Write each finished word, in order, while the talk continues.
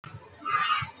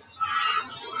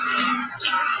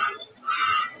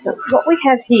So what we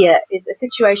have here is a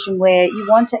situation where you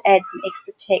want to add some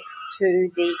extra text to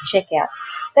the checkout.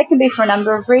 That can be for a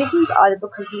number of reasons, either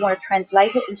because you want to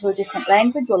translate it into a different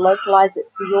language or localize it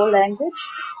for your language,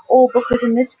 or because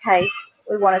in this case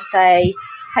we want to say,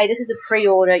 hey, this is a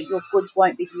pre-order, your goods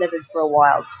won't be delivered for a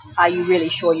while. Are you really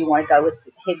sure you want to go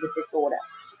ahead with this order?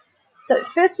 So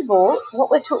first of all,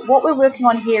 what we're working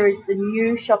on here is the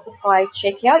new Shopify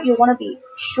checkout. You'll want to be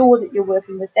sure that you're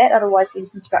working with that, otherwise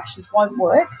these instructions won't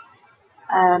work.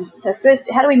 So first,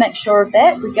 how do we make sure of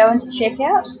that? We go into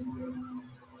checkout.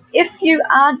 If you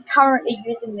aren't currently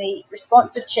using the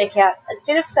responsive checkout,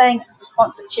 instead of saying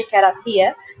responsive checkout up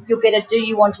here, you'll get a do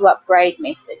you want to upgrade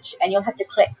message, and you'll have to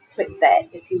click that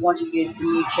if you want to use the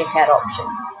new checkout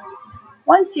options.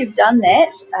 Once you've done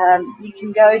that, you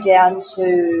can go down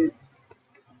to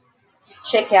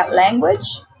checkout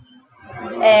language,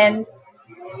 and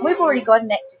we've already got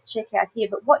an active checkout here,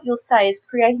 but what you'll say is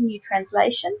create a new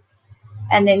translation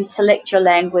and then select your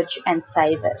language and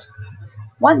save it.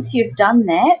 Once you've done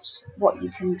that, what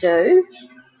you can do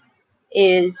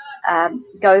is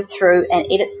go through and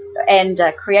edit and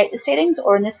create the settings,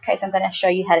 or in this case I'm going to show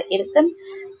you how to edit them.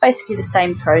 Basically the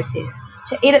same process.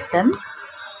 To edit them,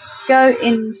 go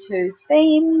into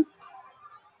themes,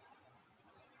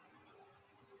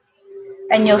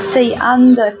 and you'll see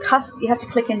under you have to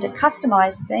click into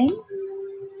customize theme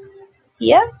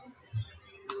here,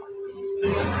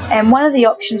 and one of the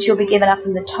options you'll be given up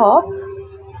in the top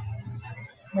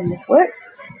when this works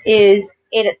is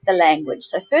edit the language.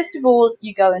 So first of all,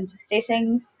 you go into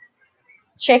settings,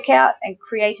 checkout, and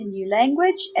create a new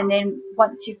language, and then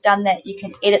once you've done that you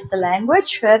can edit the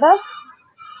language further,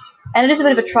 and it is a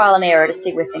bit of a trial and error to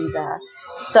see where things are.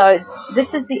 So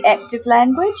this is the active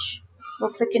language.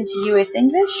 We'll click into US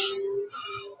English,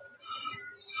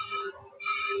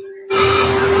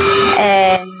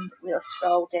 and we'll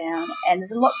scroll down, and there's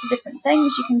lots of different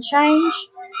things you can change.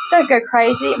 Don't go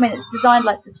crazy. I mean, it's designed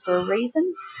like this for a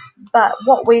reason, but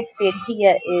what we've said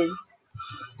here is,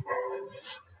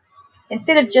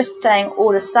 instead of just saying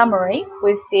order summary,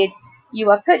 we've said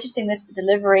you are purchasing this for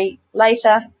delivery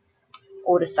later,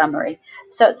 order summary.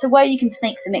 So it's a way you can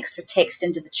sneak some extra text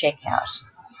into the checkout.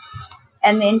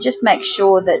 And then just make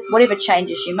sure that whatever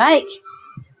changes you make,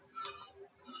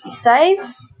 you save.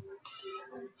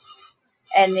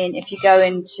 And then if you go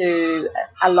into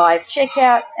a live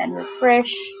checkout and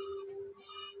refresh,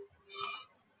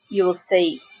 you will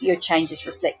see your changes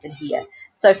reflected here.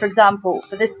 So for example,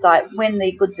 for this site, when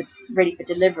the goods are ready for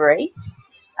delivery,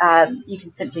 you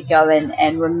can simply go in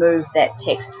and remove that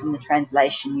text from the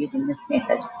translation using this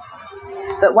method.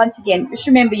 But once again, just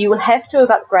remember you will have to have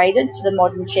upgraded to the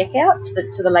modern checkout,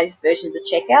 to the latest version of the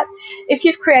checkout. If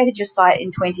you've created your site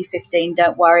in 2015,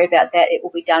 don't worry about that. It will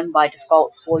be done by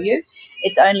default for you.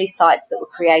 It's only sites that were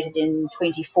created in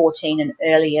 2014 and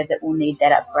earlier that will need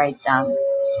that upgrade done.